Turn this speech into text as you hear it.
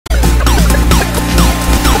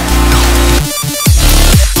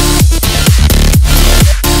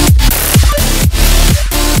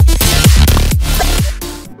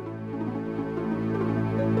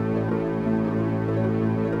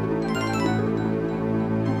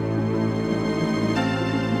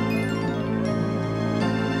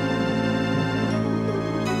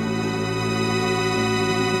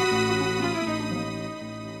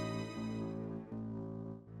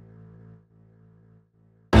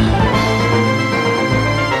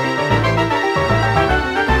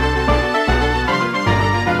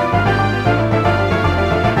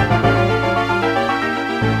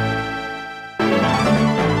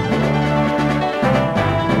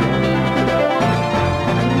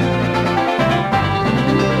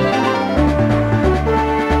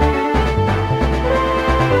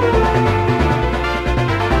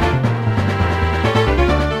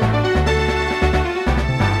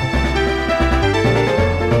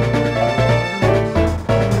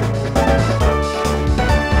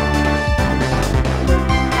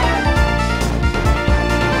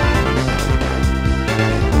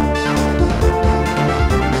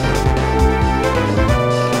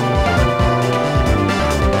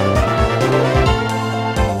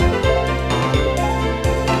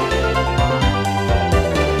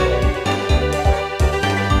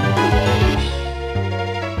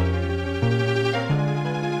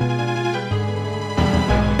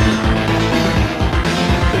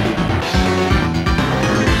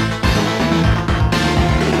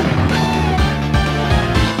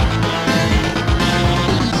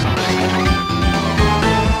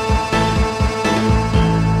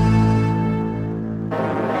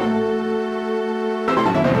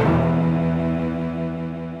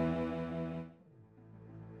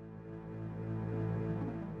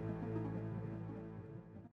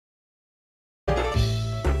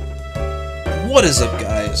What is up,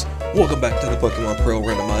 guys? Welcome back to the Pokemon Pro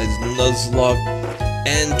Randomized Nuzlocke,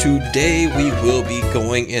 and today we will be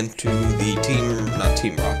going into the Team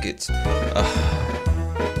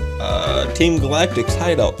Galactic's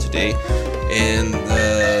hideout today, and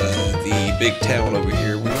the big town over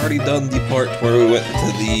here. We've already done the part where we went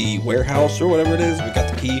to the warehouse or whatever it is. We got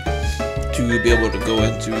the key to be able to go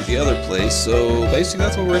into the other place, so basically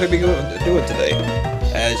that's what we're going to be doing today.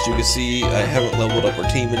 As you can see, I haven't leveled up our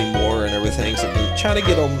team anymore and everything, so I'm going to try to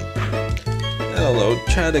get them,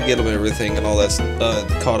 and everything and all that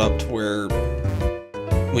caught up to where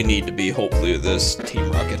we need to be, hopefully, with this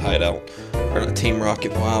Team Rocket hideout. Or not Team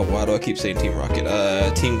Rocket, wow, why do I keep saying Team Rocket?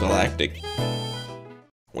 Team Galactic.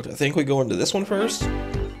 Which I think we go into this one first?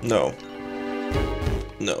 No.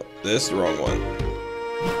 No, this is the wrong one.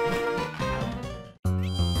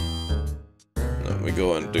 No, we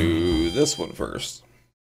go into this one first.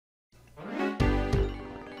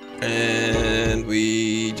 And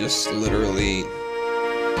we just literally,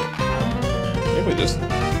 I think we just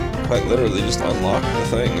quite literally just unlock the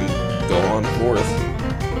thing and go on forth.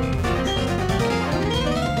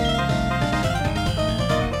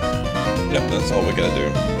 Yep, that's all we gotta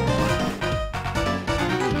do.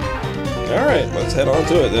 Alright, let's head on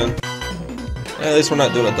to it then. At least we're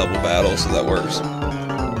not doing a double battle, so that works.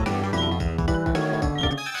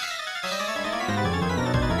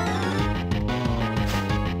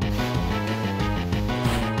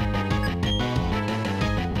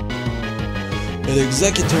 An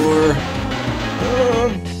executor. I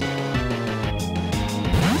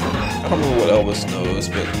don't know what Elvis knows,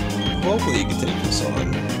 but hopefully you can take this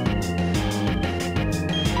on.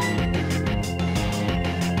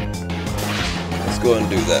 Let's go ahead and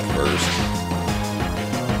do that first.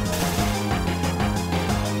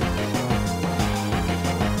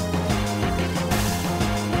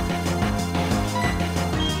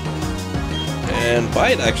 And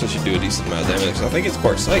Bite actually should do a decent amount of damage, so I think it's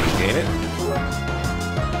part psychic, ain't it?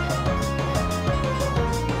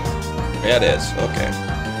 Yeah, it is. Okay.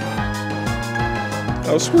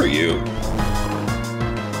 Oh, screw you.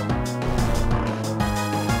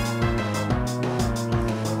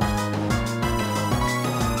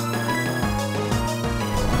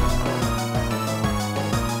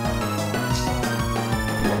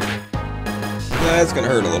 That's gonna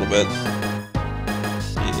hurt a little bit.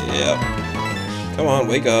 Yep. Come on,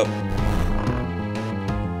 wake up.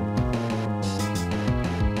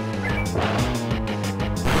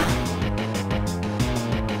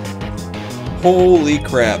 Holy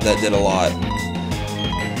crap, that did a lot.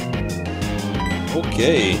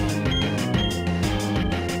 Okay.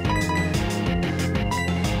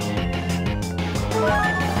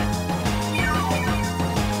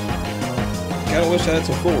 Kinda wish I had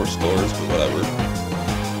some full restores, but whatever.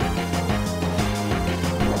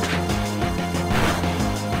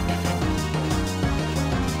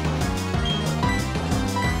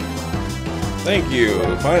 Thank you,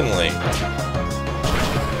 finally.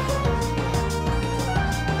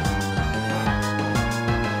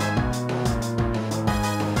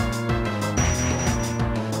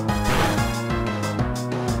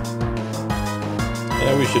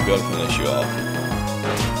 Yeah, we should be able to finish you off.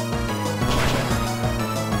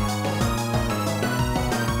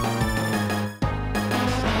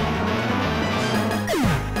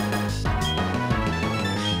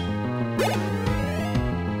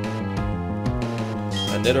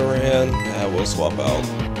 A Nidoran, we'll swap out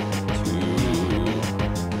to...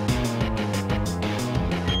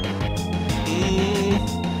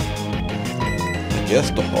 I guess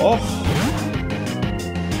the Hawk?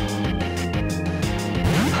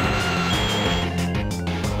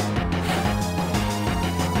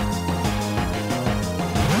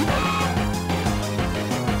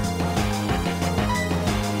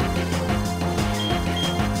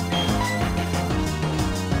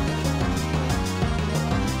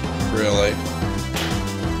 Really?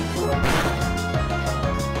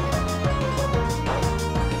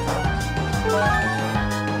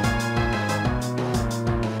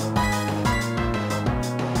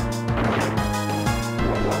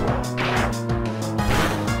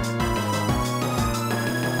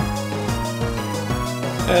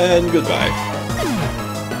 And goodbye.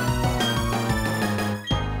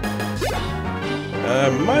 I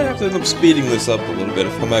might have to end up speeding this up a little bit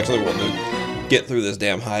if I'm actually wanting to get through this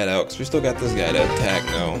damn hideout, because we still got this guy to attack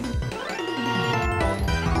now.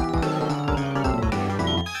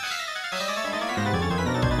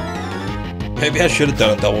 Maybe I should have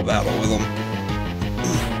done a double battle with him.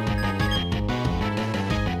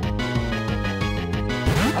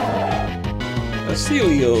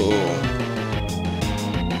 Basilio.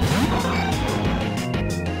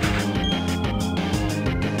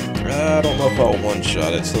 I don't know if I'll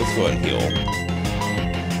one-shot it, so let's go ahead and heal.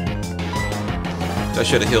 I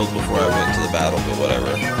should have healed before I went to the battle, but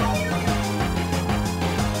whatever.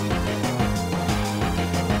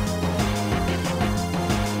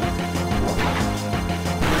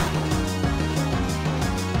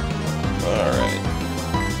 Alright.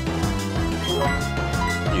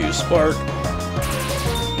 Use Spark.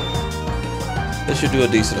 This should do a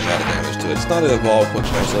decent amount of damage to it. It's not an evolved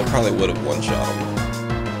Pokemon, so I probably would have one-shot him.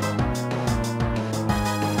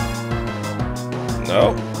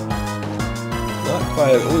 No? Not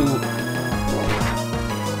quite. Ooh.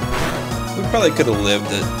 We probably could have lived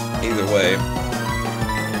it either way.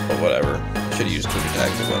 But whatever. Should have used quick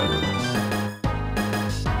attacks or whatever.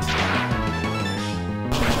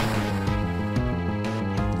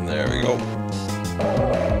 There we go.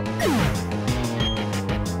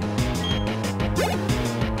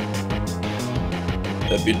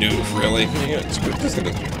 That'd be Dupes, really? Yeah, just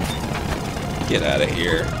gonna get out of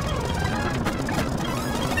here.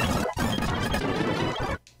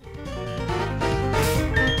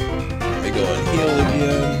 Let me go and heal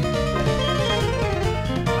again.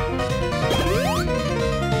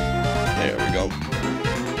 There we go.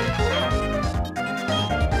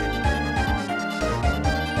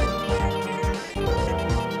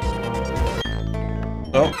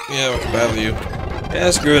 Oh, yeah, we can battle you.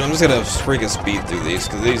 Yeah, screw it. I'm just gonna freaking speed through these,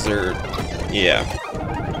 because these are... yeah.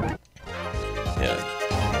 Yeah.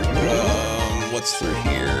 What's through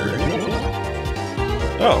here?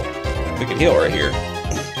 Oh, we can heal right here.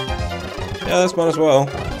 Yeah, that's might as well.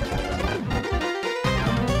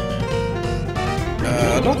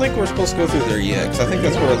 I don't think we're supposed to go through there yet, because I think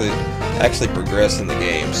that's where they actually progress in the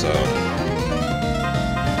game, so...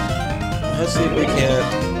 let's see if we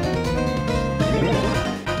can't...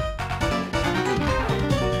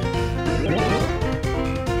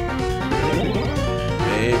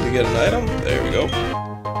 maybe get an item? There we go.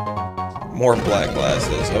 More black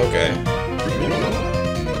glasses, okay.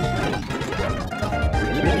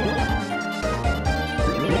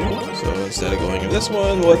 So instead of going in this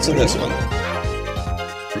one, what's in this one?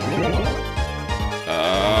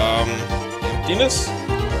 Emptiness?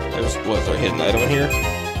 There's, what's our hidden item in here?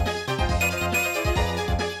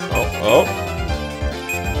 Oh.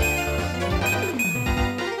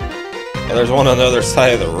 And there's one on the other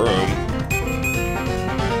side of the room.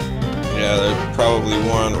 Yeah, there's probably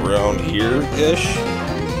one around here-ish.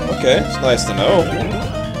 Okay, it's nice to know.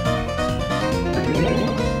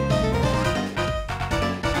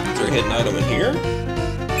 Is there a hidden item in here?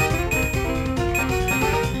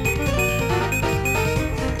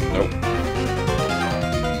 Nope.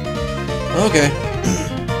 Okay.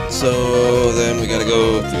 So then we gotta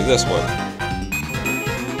go through this one.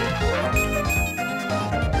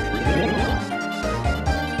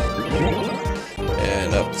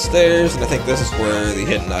 And up the stairs, and I think this is where the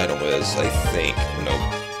hidden item is, I think. Nope.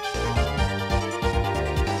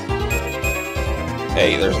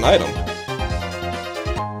 Hey, there's an item.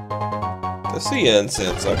 The sea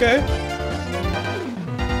incense, okay.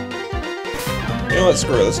 You know what,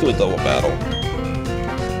 screw it, let's do a double battle.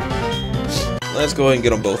 Let's go ahead and get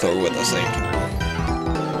them both over with at the same time.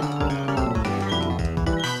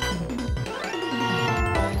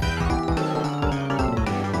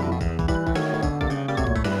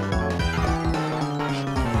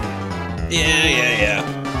 Yeah.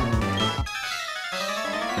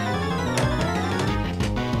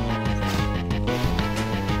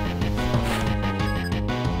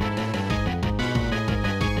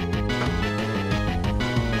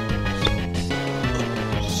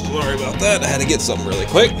 Sorry about that, I had to get something really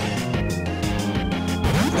quick.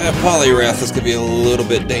 That Poliwrath is going to be a little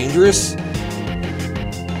bit dangerous.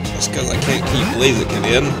 Just because I can't keep Blaziken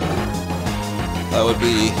in. That would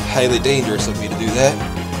be highly dangerous of me to do that.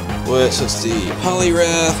 Which, let's see,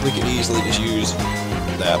 Poliwrath, we can easily just use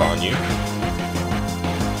that on you.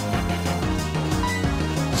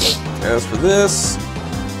 As for this,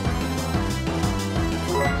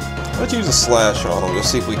 let's use a slash on them,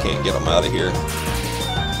 just see if we can't get them out of here.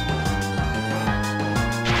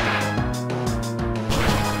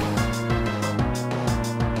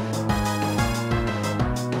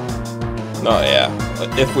 Oh yeah,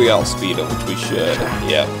 if we outspeed them, which we should,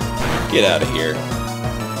 yeah, get out of here.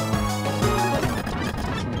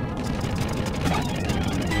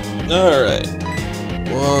 Alright,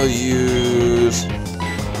 we'll use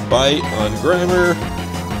Bite on Grimer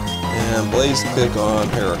and Blaze Kick on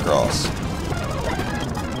Heracross.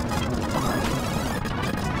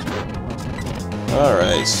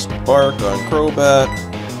 Alright, Spark on Crobat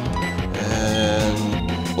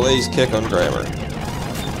and Blaze Kick on Grimer.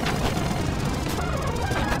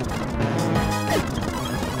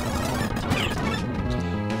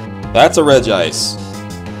 That's a Regice.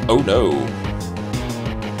 Oh no.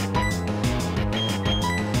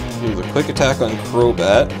 Use a quick attack on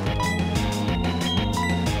Crobat.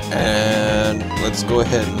 And let's go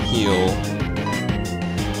ahead and heal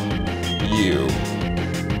you.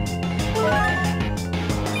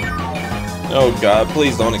 Oh god,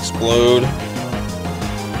 please don't explode.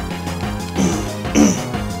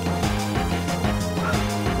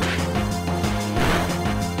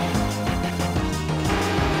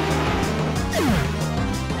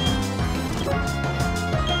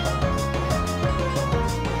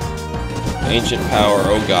 Ancient power,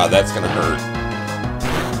 oh god, that's gonna hurt.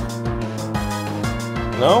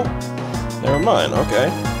 No? Never mind, okay.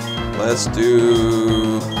 Let's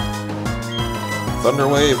do Thunder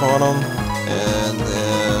Wave on him, and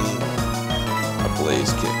then a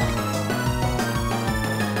Blaze Kick.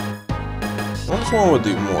 Which one would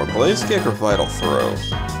do more, Blaze Kick or Vital Throw?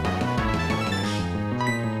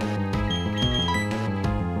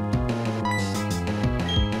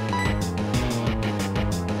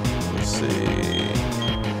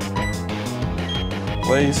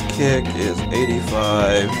 Blaze Kick is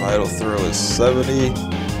 85, Vital Throw is 70.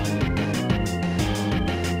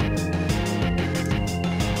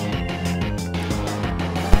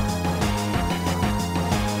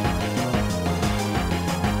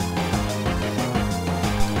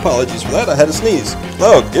 Apologies for that, I had to sneeze.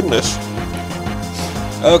 Oh, goodness.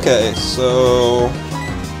 Okay, so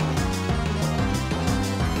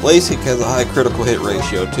Blaze Kick has a high critical hit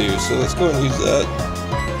ratio too, so let's go and use that.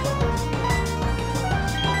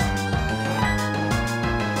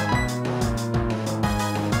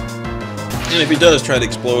 And if he does try to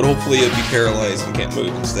explode, hopefully he'll be paralyzed and can't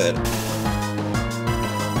move instead.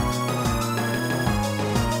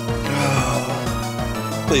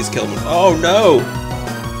 Please kill him. Oh no!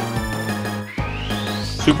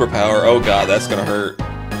 Superpower. Oh god, that's gonna hurt.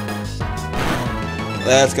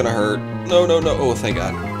 That's gonna hurt. No, no, no. Oh, thank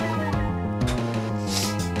god.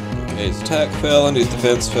 Okay, his attack fell and his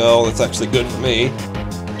defense fell. That's actually good for me.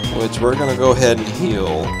 Which we're gonna go ahead and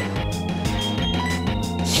heal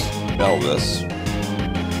Elvis.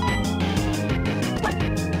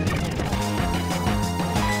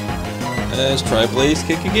 Let's try Blaze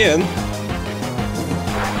Kick again.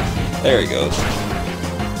 There he goes.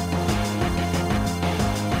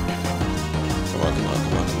 Come on, come on,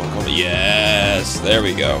 come on, come on, come on. Yes! There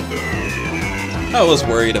we go. I was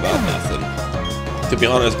worried about nothing. To be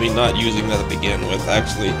honest, me not using that to begin with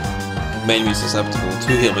actually made me susceptible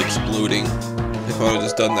to him exploding. If I would have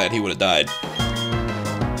just done that, he would have died.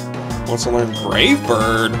 Wants to learn Brave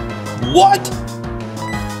Bird? What?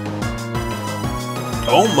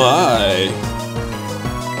 Oh my!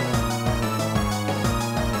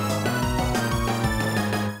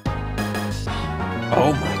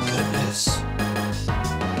 Oh my goodness.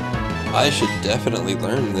 I should definitely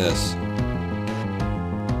learn this.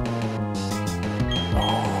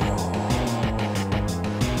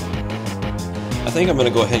 I think I'm gonna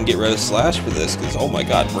go ahead and get rid of Slash for this, because oh my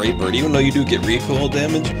god, Brave Bird, even though you do get recoil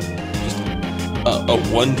damage, just a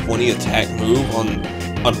 120 attack move on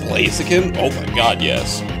Blaziken? Oh my god,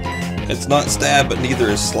 yes. It's not stab, but neither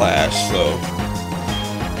is Slash, so...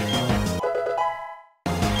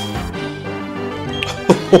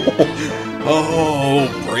 Oh,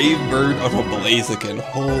 Brave Bird on a Blaziken.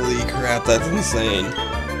 Holy crap, that's insane.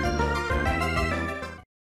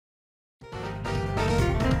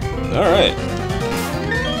 Alright.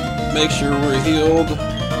 Make sure we're healed.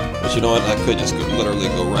 But you know what, I could just literally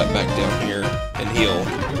go right back down here and heal.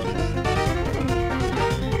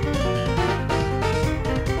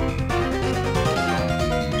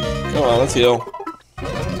 Come on, let's heal.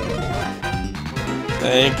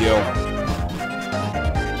 Thank you.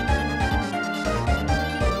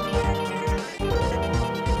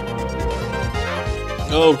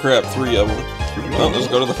 Oh crap, 3 of them. Well, let's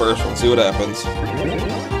go to the first one, see what happens.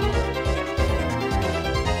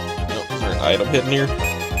 Oh, is there an item hidden here?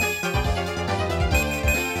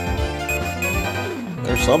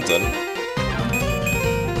 There's something.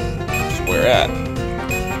 Just where at?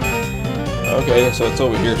 Okay, so it's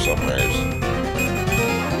over here somewhere.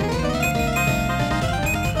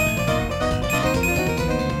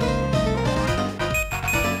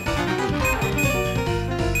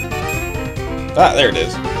 Ah, there it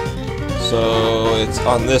is. So it's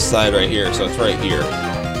on this side right here, so it's right here.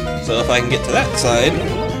 So if I can get to that side,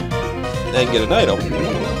 and get an item.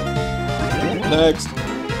 Next.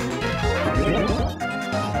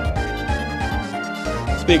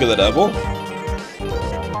 Speak of the devil.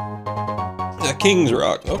 A King's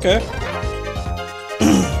Rock, okay.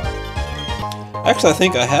 Actually, I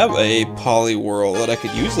think I have a Poly Whirl that I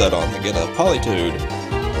could use that on to get a Polytoad.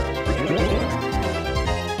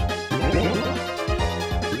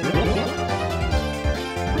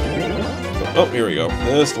 Oh, here we go.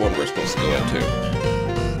 This is the one we're supposed to go into.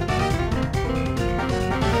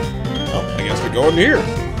 Oh, I guess we're going here.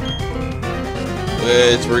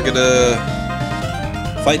 Which we're gonna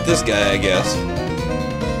fight this guy, I guess.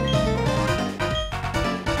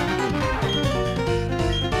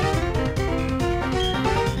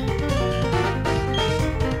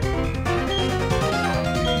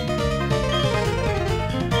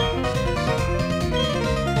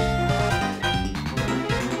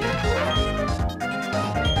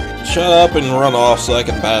 Shut up and run off so I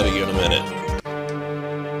can battle you in a minute.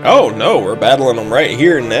 Oh no, we're battling him right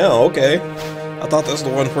here and now, okay. I thought that's the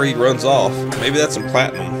one where he runs off. Maybe that's in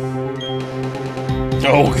Platinum.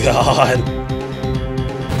 Oh god.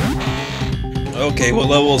 Okay, what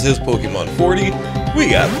level is his Pokemon? 40? We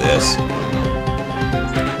got this.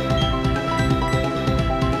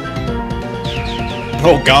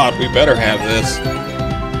 Oh god, we better have this.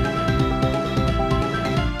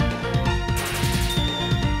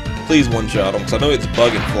 Please one-shot him, because I know it's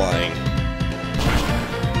bug and flying.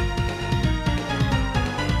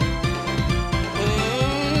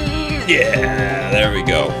 Yeah, there we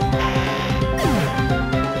go.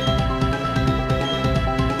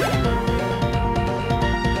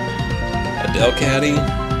 A Delcatty?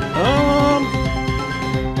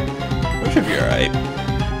 We should be alright.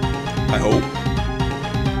 I hope.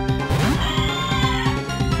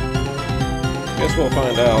 Guess we'll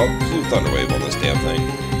find out. Let's do Thunder Wave on this damn thing.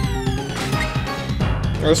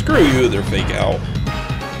 Oh, screw you, they're fake out.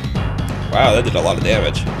 Wow, that did a lot of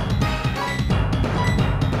damage.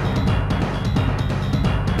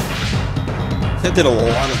 That did a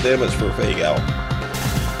lot of damage for a fake out.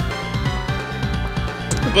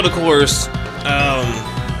 But of course,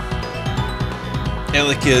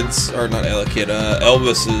 Elekid's, or not Elekid,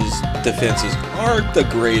 Elvis's defenses aren't the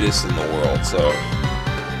greatest in the world, so.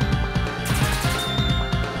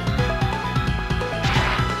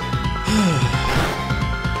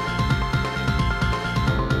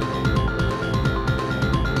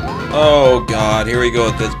 Oh god, here we go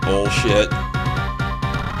with this bullshit.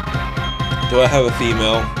 Do I have a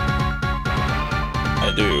female?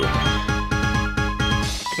 I do.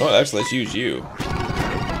 You know what, actually, let's use you.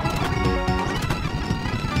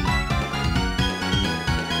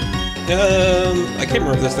 I can't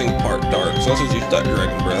remember if this thing's part dark, so let's just use that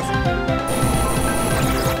Dragon Breath.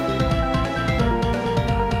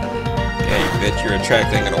 Yeah, you bitch, your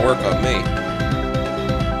attract ain't gonna work on me.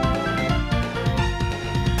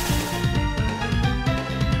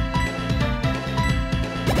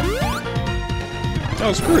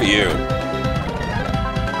 Oh, screw you.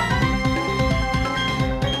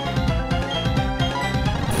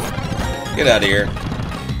 Get out of here.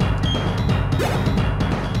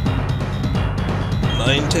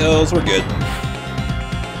 Ninetales, we're good.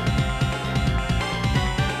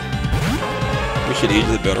 We should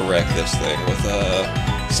easily be able to wreck this thing with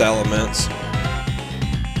Salamence.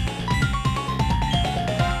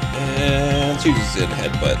 And let's use Zen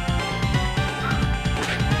Headbutt.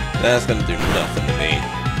 That's gonna do nothing to me.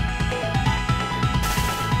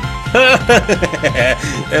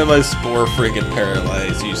 And my Spore freaking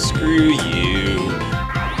paralyzed you. Screw you.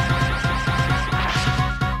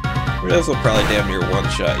 This will probably damn near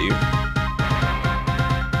one-shot you.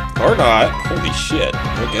 Or not. Holy shit.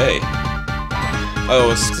 Okay.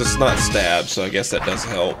 Oh, it's not stab, so I guess that does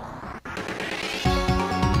help.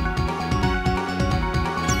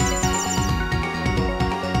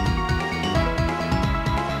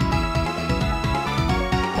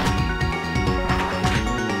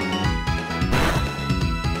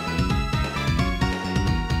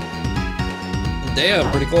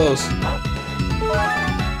 Damn, pretty close.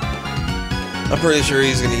 I'm pretty sure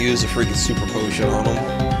he's gonna use a freaking super potion on him.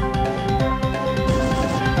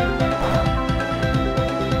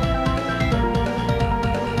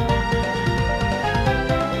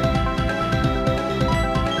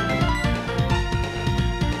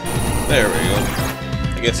 There we go.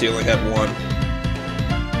 I guess he only had one.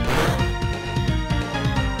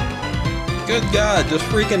 Good God, just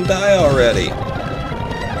freaking die already.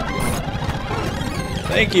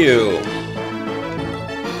 Thank you.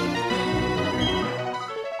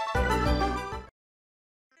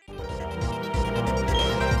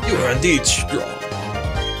 You are indeed strong.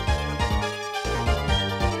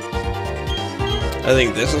 I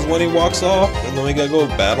think this is when he walks off, and then we gotta go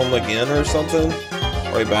battle him again or something.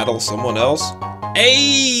 Or he battles someone else.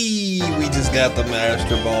 Hey! We just got the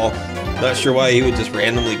Master Ball. Not sure why he would just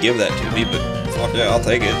randomly give that to me, but fuck yeah, I'll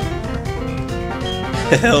take it.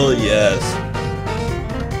 Hell yes.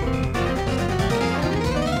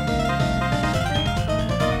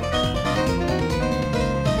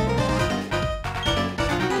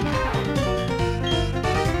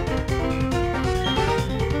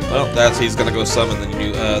 that's he's gonna go summon the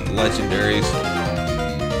new the legendaries.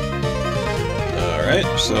 All right,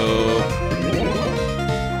 so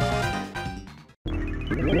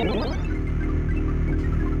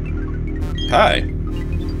hi.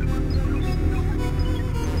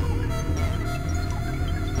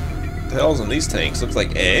 What the hell's in these tanks? Looks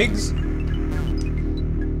like eggs.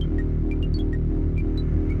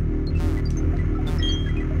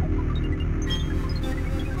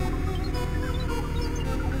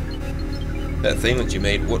 That thing that you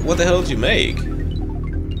made, what the hell did you make?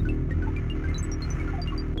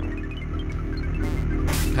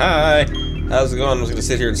 Hi! How's it going? I'm just gonna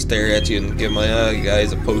sit here and stare at you and give my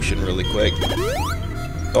guys a potion really quick.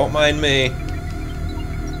 Don't mind me.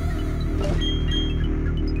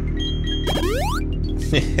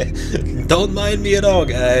 Don't mind me at all,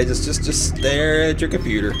 guys. Just stare at your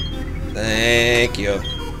computer. Thank you.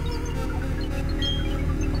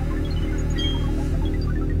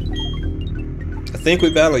 I think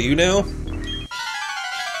we battle you now.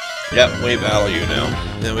 Yep, we battle you now.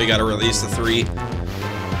 Then we gotta release the three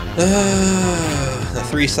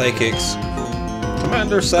psychics.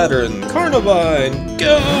 Commander Saturn, Carnivine,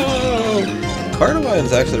 go!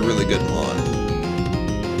 Carnivine's actually a really good mon.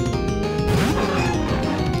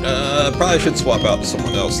 Probably should swap out to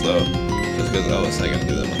someone else though, just because I was not gonna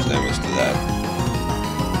do that much damage to that.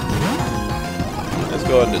 Let's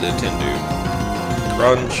go into Nintendo.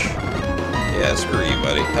 Crunch. Yeah, screw you,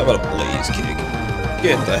 buddy. How about a blaze kick?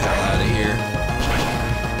 Get the hell out of here.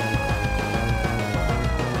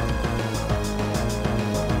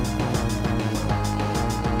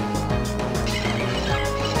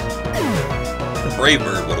 A Brave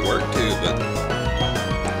Bird would have worked too, but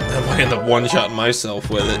I might end up one-shotting myself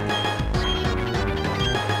with it.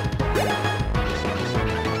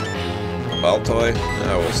 Baltoy?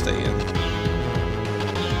 No, we'll stay in.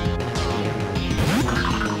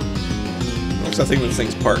 I think this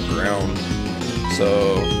thing's part ground,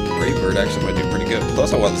 so Brave Bird actually might do pretty good.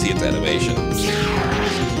 Plus, I want to see its animation.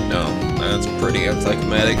 No, that's pretty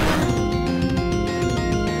anticlimactic.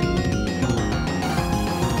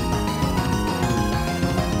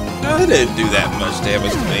 No, it didn't do that much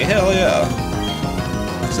damage to me. Hell yeah!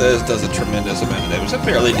 It says it does a tremendous amount of damage. That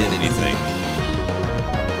barely did anything.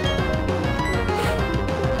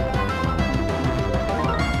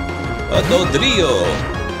 Adodrio!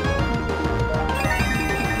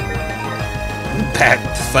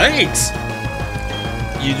 Thanks!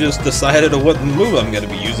 You just decided on what move I'm gonna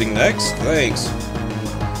be using next. Thanks.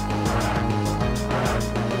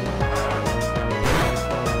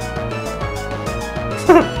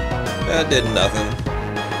 That did nothing.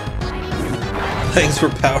 Thanks for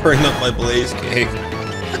powering up my blaze cake.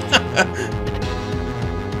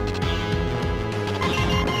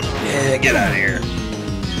 Yeah, get out of here.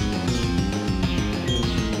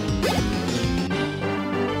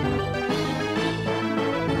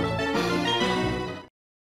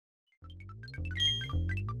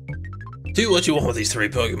 Do what you want with these three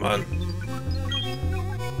Pokemon.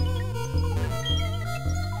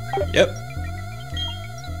 Yep.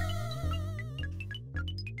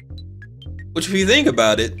 Which, if you think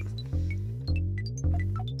about it,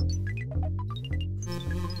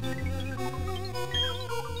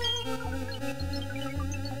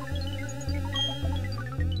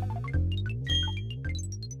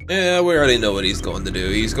 yeah, we already know what he's going to do.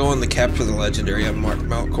 He's going to capture the legendary on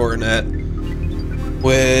Mount Coronet,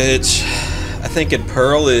 which I think in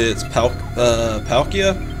Pearl it's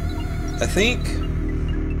Palkia, I think.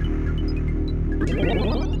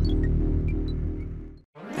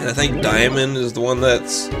 And I think Diamond is the one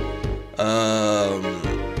that's what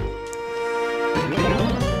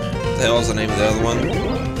the hell is the name of the other one?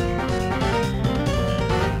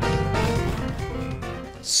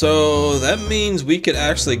 So that means we could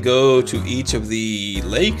actually go to each of the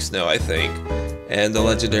lakes now, I think. And the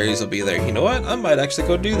legendaries will be there. You know what? I might actually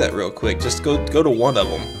go do that real quick. Just go to one of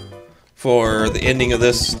them for the ending of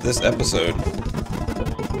this episode.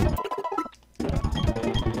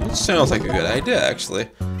 Which sounds like a good idea, actually.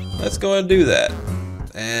 Let's go and do that.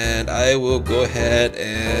 And I will go ahead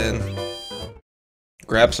and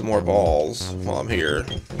grab some more balls while I'm here.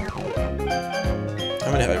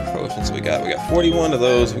 How many hyper potions we got? We got 41 of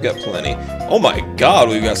those. We got plenty. Oh my god,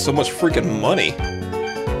 we've got so much freaking money.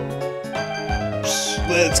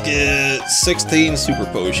 Let's get 16 super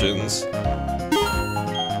potions.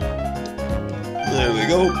 There we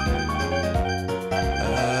go.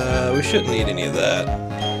 We shouldn't need any of that.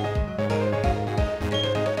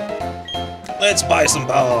 Let's buy some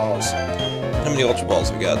balls. How many Ultra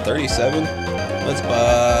Balls we got? 37? Let's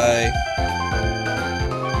buy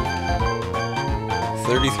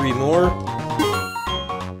 33 more.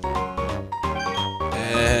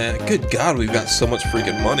 Good God, we've got so much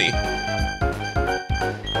freaking money.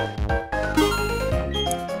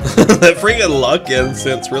 That freaking luck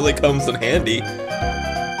incense really comes in handy.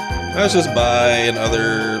 Let's just buy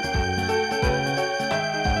another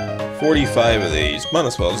 45 of these. Might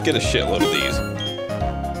as well just get a shitload of these.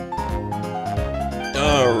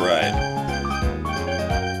 Alright.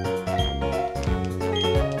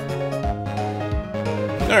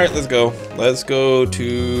 Alright, let's go. Let's go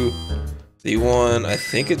to the one, I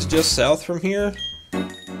think it's just south from here.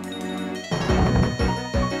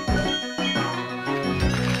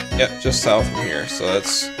 Yep, just south from here. So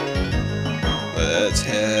let's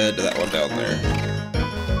head to that one down there.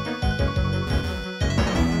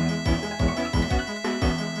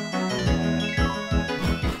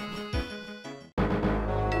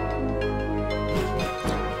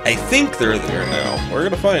 I think they're there now. We're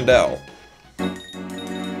gonna find out.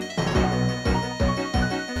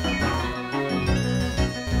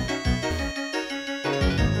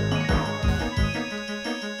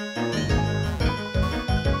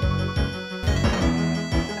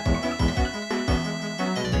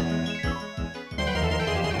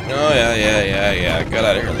 Oh, yeah. Get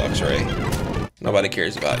out of here, Luxray. Nobody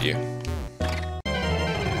cares about you.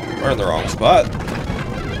 We're in the wrong spot.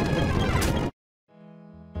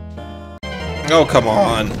 Oh, come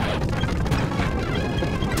on.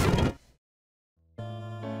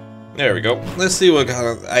 There we go. Let's see what kind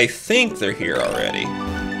of... I think they're here already.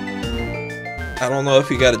 I don't know if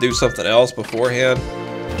you got to do something else beforehand.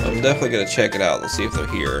 I'm definitely going to check it out. Let's see if they're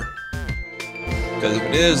here. Because if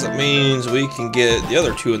it is, that means we can get the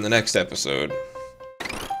other two in the next episode.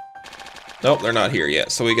 Nope, they're not here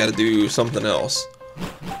yet, so we gotta do something else.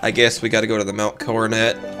 I guess we gotta go to the Mount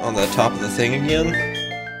Coronet on the top of the thing again.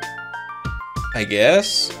 I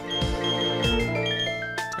guess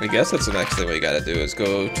that's the next thing we gotta do, is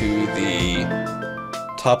go to the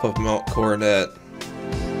top of Mount Coronet.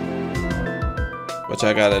 Which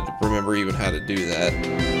I gotta remember even how to do that.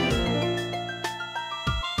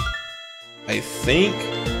 I think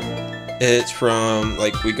it's from,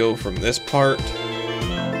 like, we go from this part,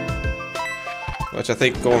 which I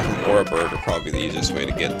think going from Oreburg would probably be the easiest way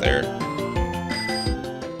to get there.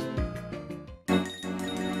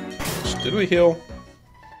 Did we heal?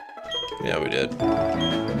 Yeah, we did.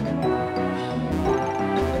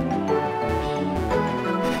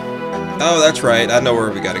 Oh, that's right. I know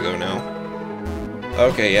where we gotta go now.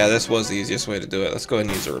 Okay, yeah, this was the easiest way to do it. Let's go ahead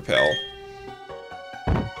and use a repel.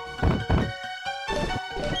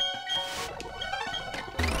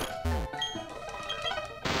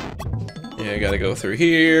 Yeah, I gotta go through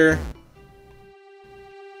here.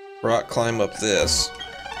 Rock climb up this.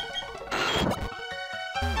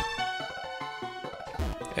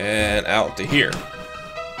 And out to here.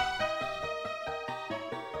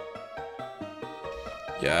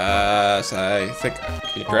 Yes, I think...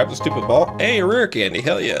 Can you grab the stupid ball? Hey, a rare candy,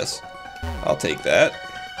 hell yes. I'll take that.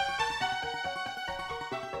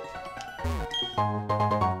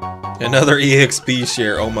 Another EXP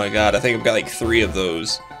share, oh my god, I think I've got like 3 of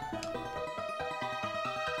those.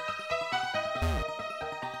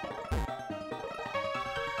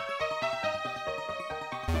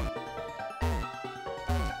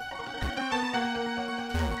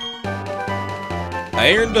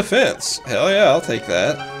 Iron defense. Hell yeah, I'll take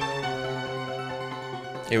that.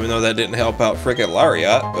 Even though that didn't help out frickin'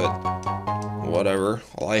 Lariat, but whatever.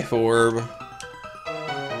 Life orb.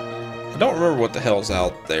 I don't remember what the hell's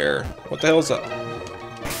out there. What the hell's out?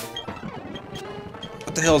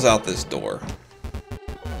 What the hell's out this door?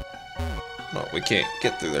 No, we can't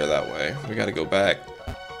get through there that way. We gotta go back.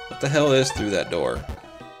 What the hell is through that door?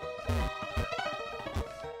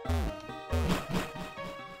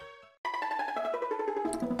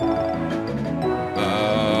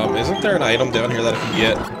 Isn't there an item down here that I can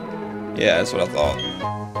get? Yeah, that's what I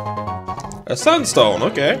thought. A sunstone,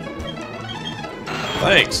 okay.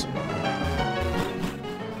 Thanks.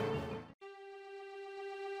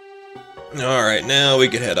 Alright, now we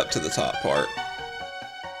can head up to the top part.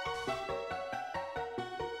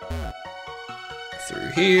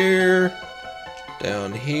 Through here.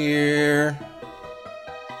 Down here.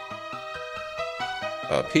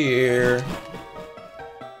 Up here.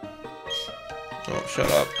 Oh, shut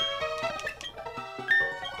up.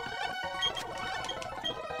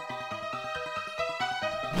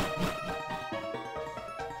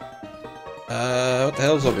 What the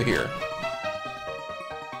hell's over here?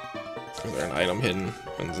 Is there an item hidden?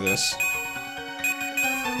 What's this?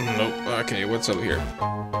 Nope. Okay, what's over here?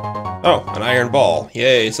 Oh, an iron ball.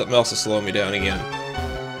 Yay, something else is slowing me down again.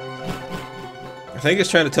 I think it's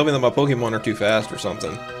trying to tell me that my Pokemon are too fast or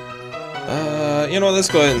something. You know what, let's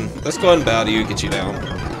go ahead and bow to you, get you down.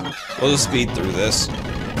 We'll just speed through this.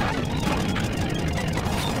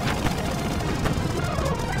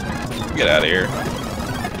 Get out of here.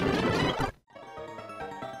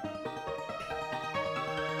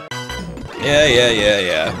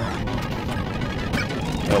 Yeah.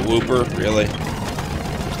 A whooper, really?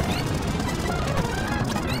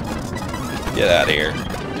 Get out of here.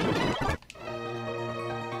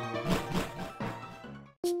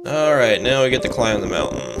 Alright, now we get to climb the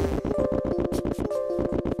mountain.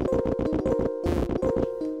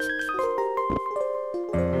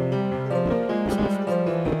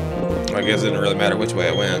 I guess it didn't really matter which way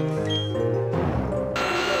I went.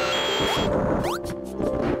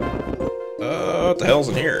 What the hell's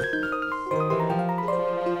in here?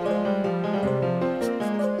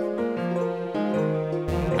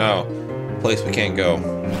 Oh, place we can't go.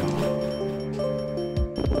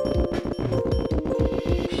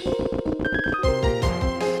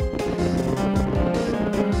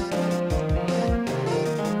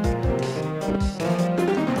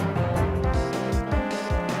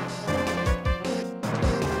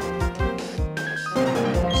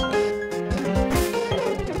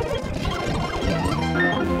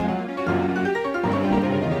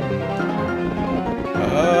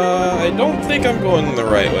 I don't think I'm going the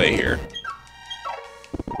right way here.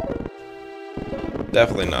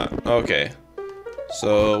 Definitely not. Okay.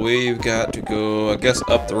 So we've got to go, I guess,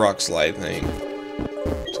 up the rock slide thing.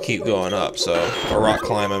 Just keep going up, so. Or rock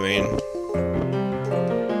climb, I mean.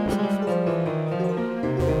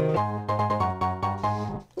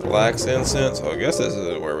 Flax incense. Oh, I guess this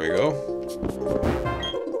is where we go.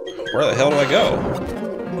 Where the hell do I go?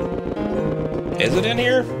 Is it in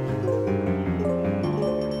here?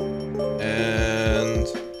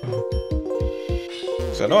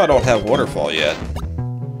 I know I don't have waterfall yet.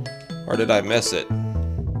 Or did I miss it?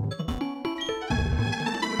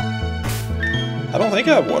 I don't think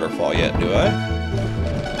I have waterfall yet, do I?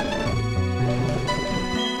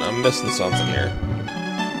 I'm missing something here.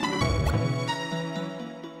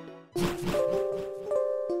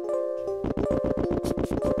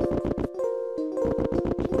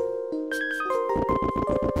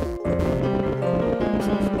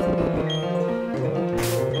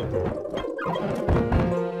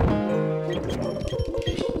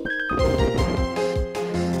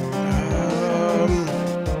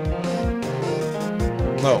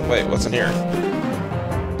 Oh, wait, what's in here?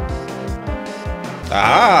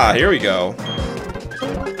 Ah, here we go.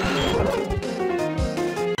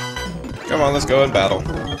 Come on, let's go in battle.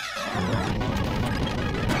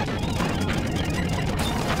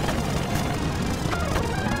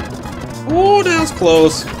 Ooh, that was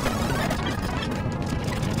close.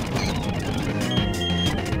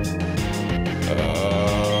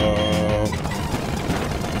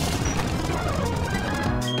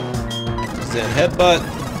 Then headbutt.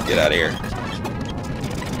 Get out of here.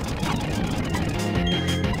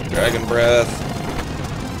 Dragon breath.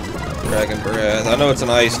 Dragon breath. I know it's an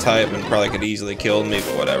ice type and probably could easily kill me,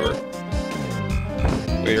 but whatever.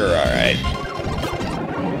 We're alright.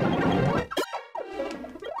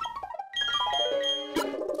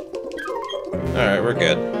 Alright, we're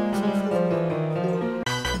good.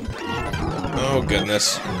 Oh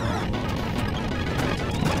goodness.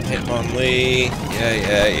 Hitmonlee.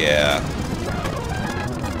 Yeah.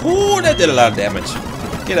 Ooh, that did a lot of damage.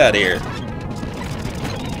 Get out of here.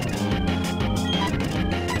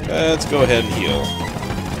 Let's go ahead and heal.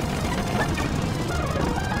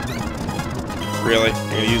 Really? You're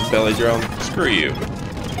gonna use belly drum? Screw you.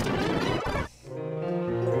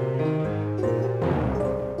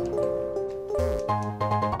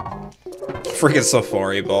 Freaking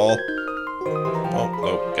safari ball. Oh,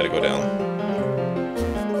 nope, gotta go down.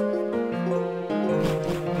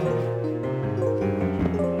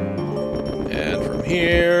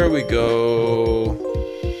 Here we go.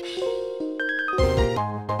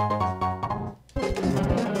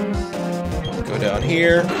 Go down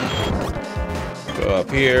here. Go up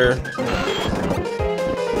here.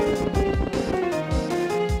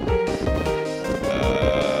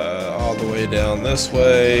 All the way down this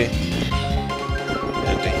way.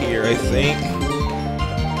 Into here, I think.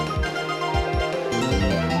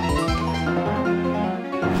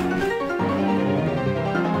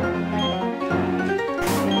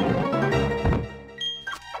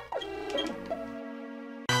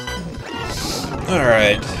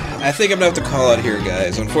 Alright, I think I'm gonna have to call out here,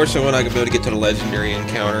 guys. Unfortunately, we're not gonna be able to get to the legendary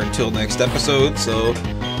encounter until next episode, so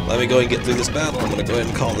let me go and get through this battle. I'm gonna go ahead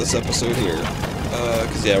and call this episode here.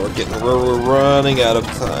 Cause yeah, we're running out of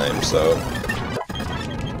time, so.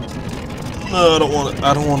 No, I don't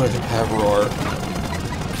want to have roar.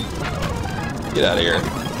 Get out of here.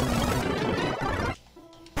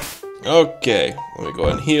 Okay, let me go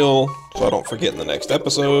ahead and heal so I don't forget in the next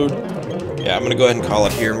episode. Yeah, I'm gonna go ahead and call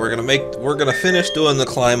it here, and we're gonna finish doing the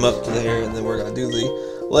climb up to there, and then we're gonna do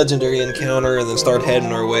the legendary encounter, and then start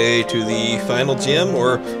heading our way to the final gym,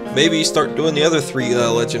 or maybe start doing the other 3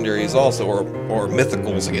 legendaries also, or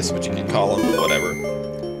mythicals, I guess what you could call them, whatever.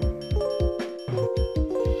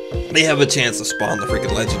 They have a chance to spawn the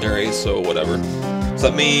freaking legendaries, so whatever. So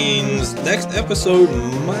that means next episode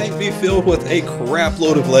might be filled with a crap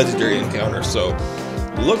load of legendary encounters, so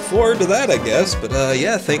look forward to that, I guess. But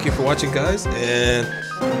yeah, thank you for watching, guys, and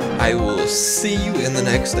I will see you in the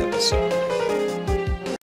next episode.